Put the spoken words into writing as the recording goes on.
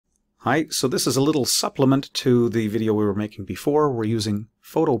Hi, so this is a little supplement to the video we were making before. We're using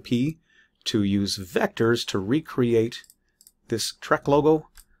PhotoPea to use vectors to recreate this Trek logo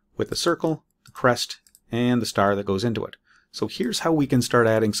with the circle, the crest, and the star that goes into it. So here's how we can start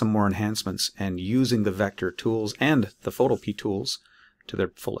adding some more enhancements and using the vector tools and the PhotoPea tools to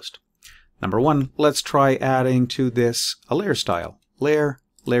their fullest. Number one, let's try adding to this a layer style. Layer,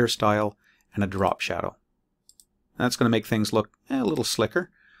 layer style, and a drop shadow. That's going to make things look a little slicker.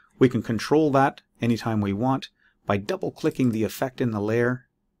 We can control that anytime we want by double-clicking the effect in the layer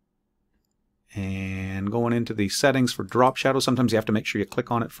and going into the settings for drop shadow. Sometimes you have to make sure you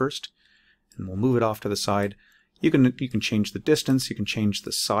click on it first, and we'll move it off to the side. You can change the distance, you can change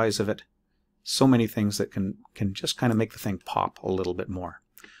the size of it. So many things that can just kind of make the thing pop a little bit more.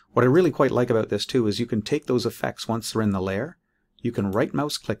 What I really quite like about this too is you can take those effects once they're in the layer. You can right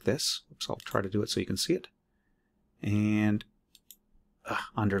mouse click this. Oops, I'll try to do it so you can see it. And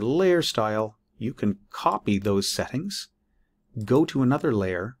under layer style, you can copy those settings, go to another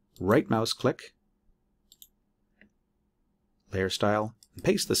layer, right mouse click, layer style, and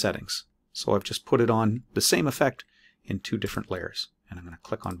paste the settings. So I've just put it on the same effect in two different layers. And I'm going to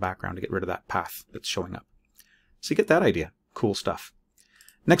click on background to get rid of that path that's showing up. So you get that idea. Cool stuff.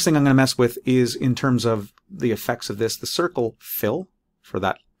 Next thing I'm going to mess with is, in terms of the effects of this, the circle fill for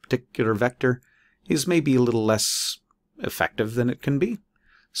that particular vector is maybe a little less effective than it can be.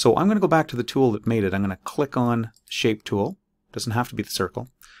 So I'm going to go back to the tool that made it. I'm going to click on Shape tool. Doesn't have to be the circle.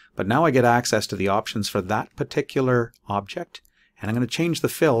 But now I get access to the options for that particular object. And I'm going to change the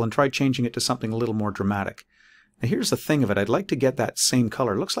fill and try changing it to something a little more dramatic. Now here's the thing of it. I'd like to get that same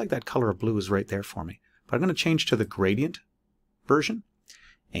color. It looks like that color of blue is right there for me. But I'm going to change to the gradient version.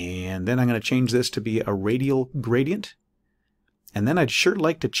 And then I'm going to change this to be a radial gradient. And then I'd sure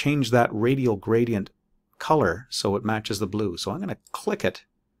like to change that radial gradient color so it matches the blue. So I'm going to click it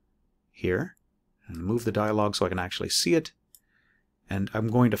here and move the dialog so I can actually see it. And I'm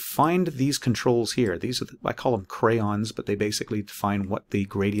going to find these controls here. These are I call them crayons, but they basically define what the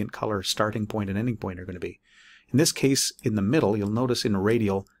gradient color starting point and ending point are going to be. In this case, in the middle, you'll notice in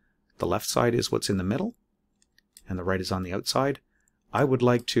radial, the left side is what's in the middle and the right is on the outside. I would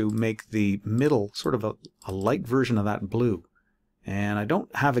like to make the middle sort of a light version of that blue. And I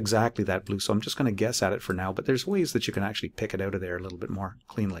don't have exactly that blue, so I'm just going to guess at it for now, but there's ways that you can actually pick it out of there a little bit more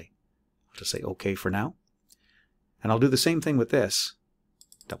cleanly. I'll just say OK for now. And I'll do the same thing with this.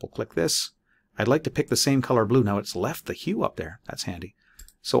 Double click this. I'd like to pick the same color blue. Now it's left the hue up there. That's handy.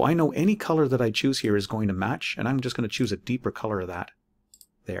 So I know any color that I choose here is going to match, and I'm just going to choose a deeper color of that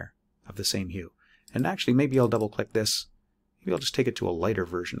there, of the same hue. And actually, maybe I'll double click this. Maybe I'll just take it to a lighter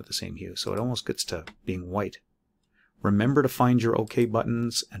version of the same hue, so it almost gets to being white. Remember to find your OK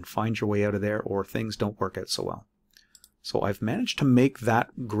buttons and find your way out of there, or things don't work out so well. So I've managed to make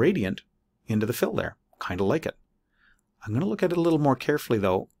that gradient into the fill there. Kind of like it. I'm going to look at it a little more carefully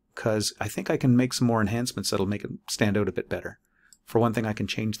though, because I think I can make some more enhancements that'll make it stand out a bit better. For one thing, I can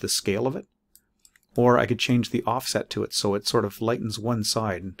change the scale of it, or I could change the offset to it so it sort of lightens one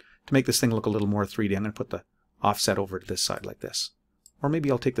side. And to make this thing look a little more 3D, I'm going to put the offset over to this side like this. Or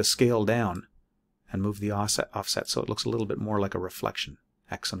maybe I'll take the scale down and move the offset so it looks a little bit more like a reflection,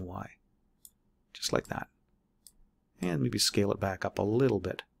 X and Y. Just like that. And maybe scale it back up a little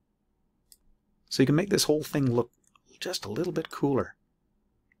bit. So you can make this whole thing look just a little bit cooler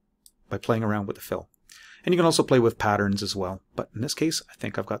by playing around with the fill. And you can also play with patterns as well. But in this case, I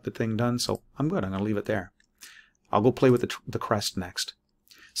think I've got the thing done, so I'm good. I'm going to leave it there. I'll go play with the crest next.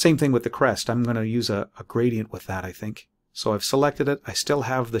 Same thing with the crest. I'm going to use a gradient with that, I think. So I've selected it. I still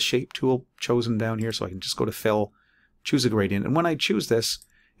have the shape tool chosen down here, so I can just go to fill, choose a gradient. And when I choose this,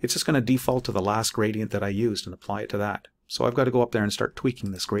 it's just going to default to the last gradient that I used and apply it to that. So I've got to go up there and start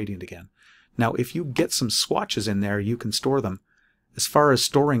tweaking this gradient again. Now, if you get some swatches in there, you can store them. As far as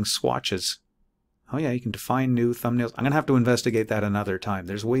storing swatches, oh yeah, you can define new thumbnails. I'm going to have to investigate that another time.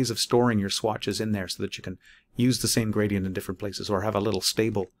 There's ways of storing your swatches in there so that you can use the same gradient in different places or have a little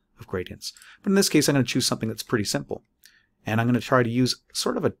stable of gradients. But in this case, I'm going to choose something that's pretty simple. And I'm going to try to use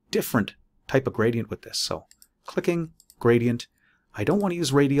sort of a different type of gradient with this. So clicking, gradient. I don't want to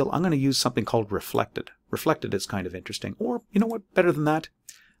use radial. I'm going to use something called reflected. Reflected is kind of interesting. Or, you know what, better than that?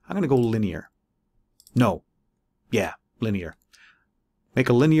 I'm going to go linear. No. Yeah, linear. Make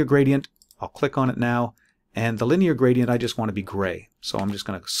a linear gradient. I'll click on it now. And the linear gradient, I just want to be gray. So I'm just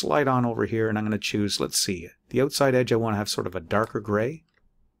going to slide on over here and I'm going to choose, let's see, the outside edge I want to have sort of a darker gray.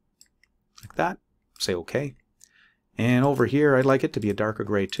 Like that. Say OK. And over here, I'd like it to be a darker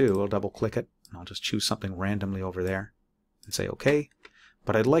gray too. I'll double click it. And I'll just choose something randomly over there and say OK.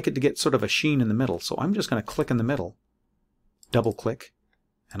 But I'd like it to get sort of a sheen in the middle. So I'm just going to click in the middle, double click,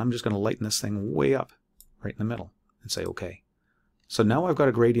 And I'm just going to lighten this thing way up right in the middle and say OK. So now I've got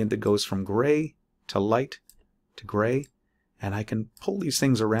a gradient that goes from gray to light to gray, and I can pull these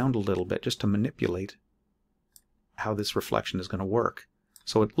things around a little bit just to manipulate how this reflection is going to work.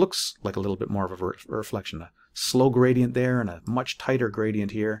 So it looks like a little bit more of a reflection. A slow gradient there and a much tighter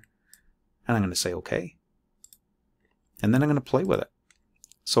gradient here. And I'm going to say OK. And then I'm going to play with it.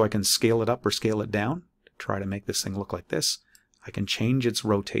 So I can scale it up or scale it down to try to make this thing look like this. I can change its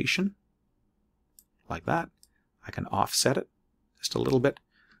rotation like that. I can offset it just a little bit.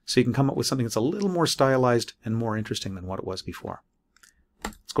 So you can come up with something that's a little more stylized and more interesting than what it was before.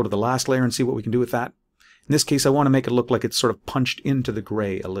 Let's go to the last layer and see what we can do with that. In this case, I want to make it look like it's sort of punched into the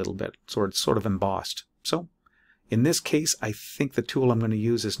gray a little bit, so it's sort of embossed. So in this case, I think the tool I'm going to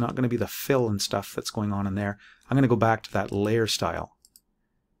use is not going to be the fill and stuff that's going on in there. I'm going to go back to that layer style.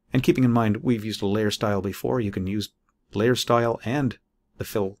 And keeping in mind, we've used a layer style before. You can use layer style and the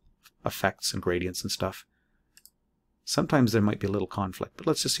fill effects and gradients and stuff. Sometimes there might be a little conflict, but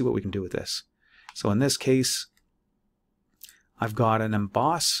let's just see what we can do with this. So in this case, I've got an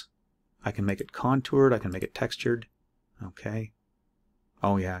emboss. I can make it contoured. I can make it textured. Okay.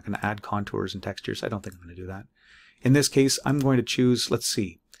 Oh yeah, I can add contours and textures. I don't think I'm going to do that. In this case, I'm going to choose, let's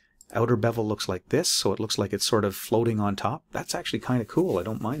see, outer bevel looks like this, so it looks like it's sort of floating on top. That's actually kind of cool. I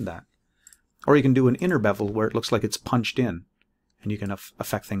don't mind that. Or you can do an inner bevel where it looks like it's punched in, and you can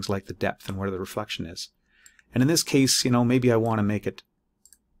affect things like the depth and where the reflection is. And in this case, you know, maybe I want to make it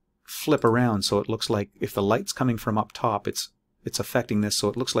flip around so it looks like if the light's coming from up top, it's affecting this, so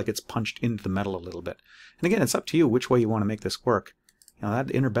it looks like it's punched into the metal a little bit. And again, it's up to you which way you want to make this work. You know,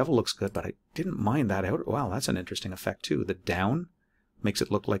 that inner bevel looks good, but I didn't mind that outer. Wow, that's an interesting effect too. The down makes it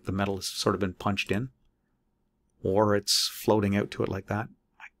look like the metal has sort of been punched in, or it's floating out to it like that.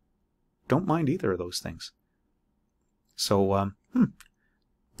 I don't mind either of those things. So,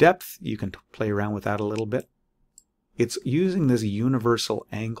 depth, you can play around with that a little bit. It's using this universal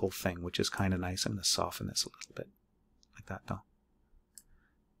angle thing, which is kind of nice. I'm going to soften this a little bit, like that though.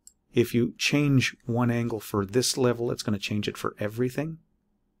 If you change one angle for this level, it's going to change it for everything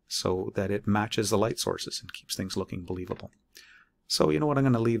so that it matches the light sources and keeps things looking believable. So you know what, I'm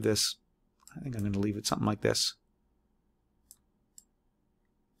going to leave this, I think I'm going to leave it something like this.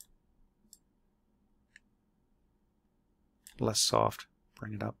 Less soft,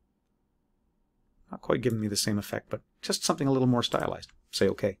 bring it up. Not quite giving me the same effect, but just something a little more stylized. Say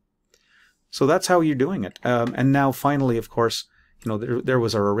okay. So that's how you're doing it. And now finally, of course, you know, there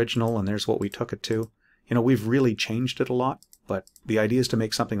was our original, and there's what we took it to. You know, we've really changed it a lot, but the idea is to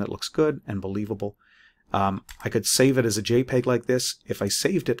make something that looks good and believable. I could save it as a JPEG like this. If I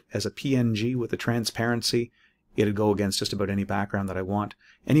saved it as a PNG with the transparency, it'd go against just about any background that I want.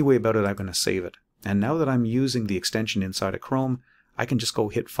 Any way about it, I'm going to save it. And now that I'm using the extension inside of Chrome, I can just go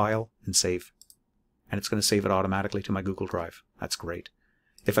hit File and Save. And it's going to save it automatically to my Google Drive. That's great.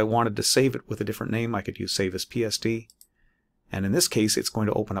 If I wanted to save it with a different name, I could use Save as PSD. And in this case, it's going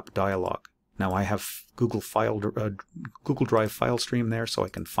to open up a dialog. Now I have Google Drive file stream there, so I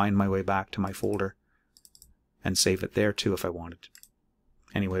can find my way back to my folder and save it there too if I wanted to.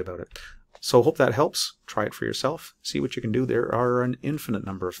 Anyway about it. So hope that helps. Try it for yourself. See what you can do. There are an infinite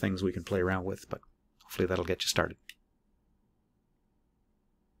number of things we can play around with, but hopefully that'll get you started.